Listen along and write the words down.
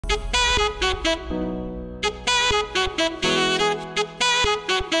Hey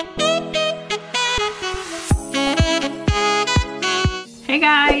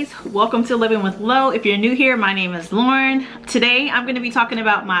guys, welcome to Living with Lo. If you're new here, my name is Lauren. Today I'm going to be talking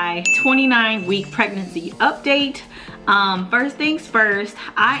about my 29-week pregnancy update. First things first,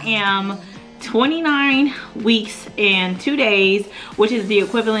 I am 29 weeks and 2 days, which is the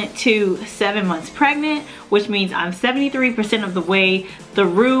equivalent to 7 months pregnant, which means I'm 73% of the way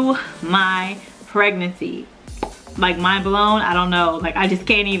through my pregnancy. Like, mind blown. I don't know, like I just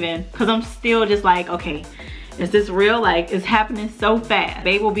can't even, because I'm still just like, okay, is this real? Like, it's happening so fast.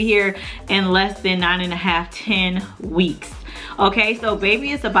 Baby will be here in less than 9.5, 10 weeks. Okay, so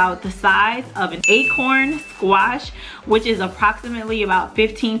baby is about the size of an acorn squash, which is approximately about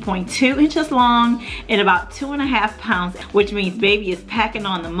 15.2 inches long and about 2.5 pounds, which means baby is packing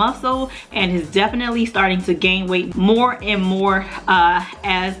on the muscle and is definitely starting to gain weight more and more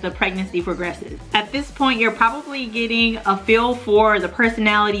as the pregnancy progresses. At this point, you're probably getting a feel for the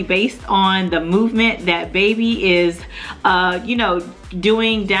personality based on the movement that baby is, you know,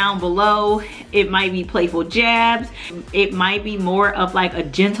 doing down below. It might be playful jabs. It might be more of like a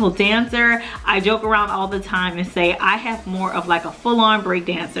gentle dancer. I joke around all the time and say I have more of like a full-on break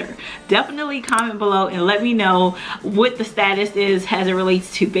dancer. Definitely comment below and let me know what the status is as it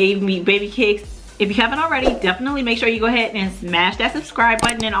relates to baby meat, baby kicks. If you haven't already, definitely make sure you go ahead and smash that subscribe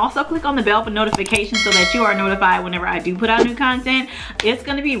button and also click on the bell for notifications so that you are notified whenever I do put out new content. It's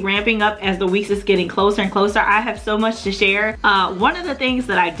going to be ramping up as the weeks is getting closer and closer. I have so much to share. One of the things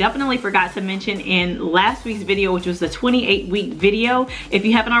that I definitely forgot to mention in last week's video, which was the 28-week video, if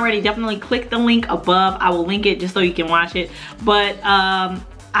you haven't already, definitely click the link above. I will link it just so you can watch it. But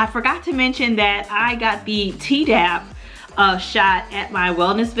I forgot to mention that I got the Tdap shot at my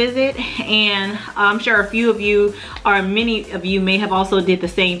wellness visit, and I'm sure a few of you, or many of you, may have also did the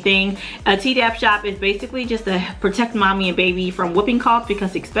same thing. A Tdap shot is basically just to protect mommy and baby from whooping cough,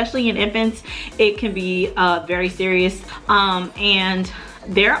 because especially in infants it can be very serious, and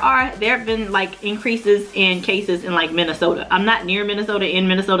there have been like increases in cases in like Minnesota. I'm not near Minnesota, in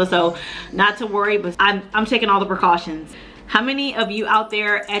Minnesota, so not to worry, but I'm taking all the precautions. How many of you out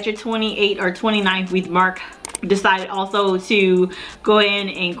there at your 28 or 29th week mark decided also to go in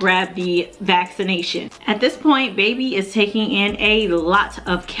and grab the vaccination? At this point, baby is taking in a lot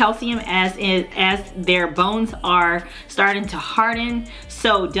of calcium as their bones are starting to harden.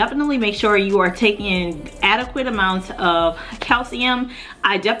 So definitely make sure you are taking adequate amounts of calcium.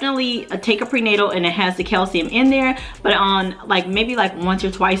 I definitely take a prenatal and it has the calcium in there, but on like maybe like once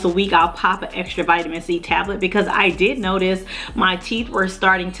or twice a week I'll pop an extra vitamin C tablet, because I did notice my teeth were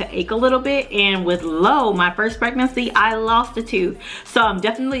starting to ache a little bit, and with Lo, my first pregnancy, I lost a tooth. So I'm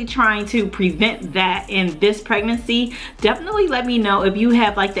definitely trying to prevent that in this pregnancy. Definitely let me know if you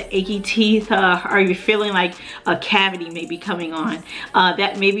have like the achy teeth, or you're feeling like a cavity may be coming on.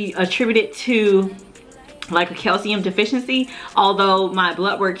 That may be attributed to like a calcium deficiency. Although my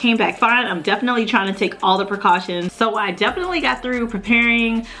blood work came back fine, I'm definitely trying to take all the precautions. So I definitely got through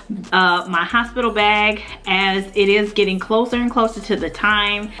preparing my hospital bag, as it is getting closer and closer to the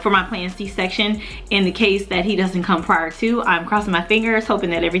time for my planned C-section. In the case that he doesn't come prior to, I'm crossing my fingers hoping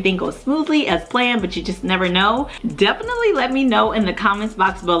that everything goes smoothly as planned, but you just never know. Definitely let me know in the comments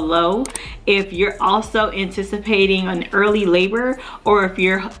box below if you're also anticipating an early labor, or if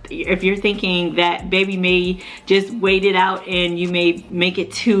you're thinking that baby may just wait it out and you may make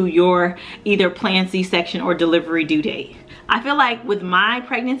it to your either planned C-section or delivery due date. I feel like with my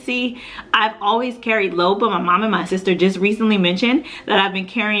pregnancy, I've always carried low, but my mom and my sister just recently mentioned that I've been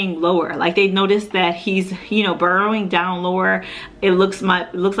carrying lower. Like, they noticed that he's, you know, burrowing down lower. It looks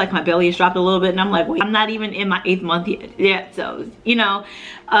like my belly has dropped a little bit, and I'm like, wait, I'm not even in my 8th month yet. So, you know,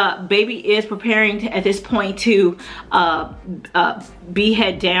 baby is preparing at this point to be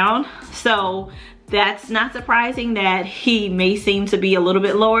head down. So that's not surprising that he may seem to be a little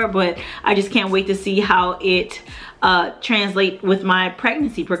bit lower, but I just can't wait to see how it translates with my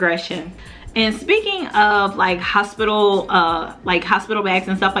pregnancy progression. And speaking of like hospital bags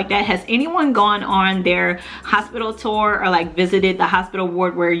and stuff like that, has anyone gone on their hospital tour or like visited the hospital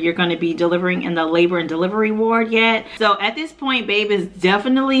ward where you're going to be delivering in the labor and delivery ward yet? So at this point, babe is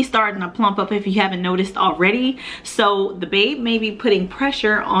definitely starting to plump up, if you haven't noticed already. So the babe may be putting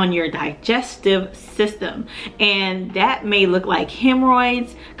pressure on your digestive system, and that may look like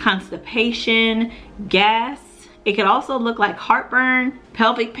hemorrhoids, constipation, gas. It could also look like heartburn,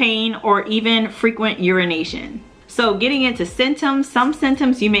 pelvic pain, or even frequent urination. So getting into symptoms, some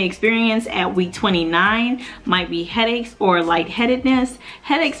symptoms you may experience at week 29 might be headaches or lightheadedness.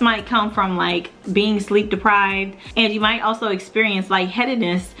 Headaches might come from like being sleep deprived, and you might also experience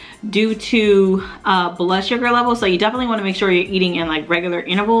lightheadedness due to blood sugar levels. So you definitely want to make sure you're eating in like regular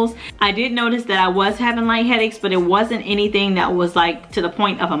intervals. I did notice that I was having light headaches, but it wasn't anything that was like to the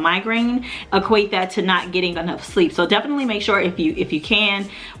point of a migraine. Equate that to not getting enough sleep. So definitely make sure if you can,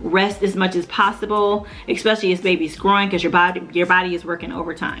 rest as much as possible, especially as baby's growing, because your body is working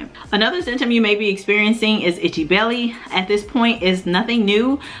overtime. Another symptom you may be experiencing is itchy belly. At this point is nothing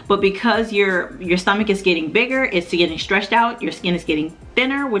new, but because your stomach is getting bigger, it's getting stretched out, your skin is getting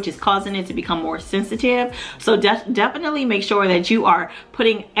thinner, which is causing it to become more sensitive. So definitely make sure that you are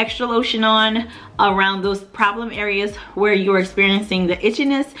putting extra lotion on around those problem areas where you're experiencing the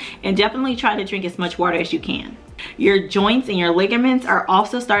itchiness, and definitely try to drink as much water as you can. Your joints and your ligaments are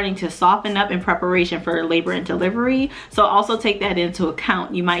also starting to soften up in preparation for labor and delivery. So also take that into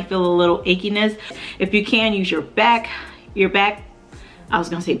account. You might feel a little achiness. If you can, use your back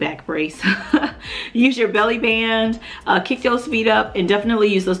brace. Use your belly band, kick those feet up, and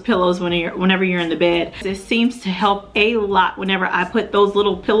definitely use those pillows whenever you're in the bed. This seems to help a lot whenever I put those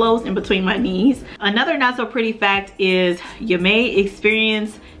little pillows in between my knees. Another not so pretty fact is you may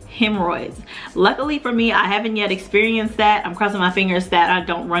experience hemorrhoids. Luckily for me, I haven't yet experienced that. I'm crossing my fingers that I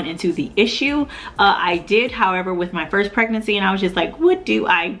don't run into the issue. I did, however, with my first pregnancy, and I was just like, what do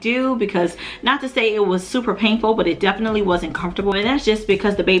I do? Because not to say it was super painful, but it definitely wasn't comfortable. And that's just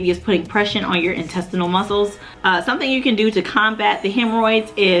because the baby is putting pressure on your intestinal muscles. Something you can do to combat the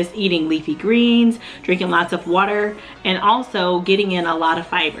hemorrhoids is eating leafy greens, drinking lots of water, and also getting in a lot of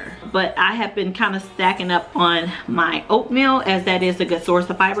fiber. But I have been kind of stacking up on my oatmeal, as that is a good source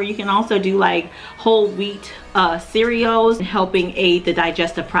of fiber. You can also do like whole wheat cereals, helping aid the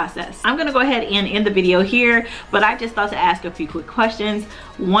digestive process. I'm gonna go ahead and end the video here, but I just thought to ask a few quick questions.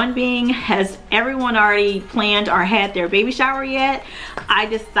 One being, has everyone already planned or had their baby shower yet? I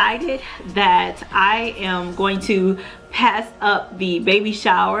decided that I am going to pass up the baby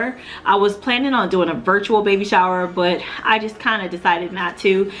shower. I was planning on doing a virtual baby shower, but I just kind of decided not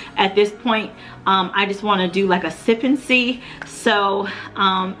to. At this point, I just want to do like a sip and see. So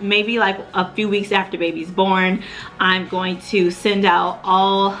maybe like a few weeks after baby's born, I'm going to send out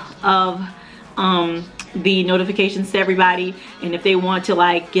all of the notifications to everybody, and if they want to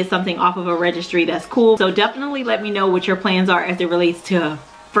like get something off of a registry, that's cool. So definitely let me know what your plans are as it relates to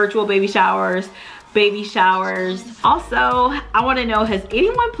virtual baby showers, baby showers. Also, I want to know, has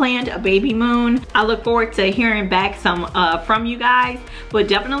anyone planned a baby moon? I look forward to hearing back some from you guys, but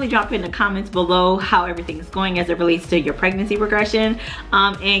definitely drop in the comments below how everything's going as it relates to your pregnancy progression,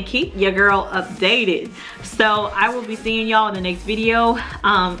 and keep your girl updated. So I will be seeing y'all in the next video.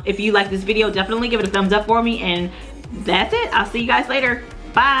 If you like this video, definitely give it a thumbs up for me, and that's it. I'll see you guys later.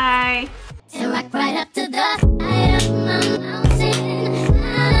 Bye.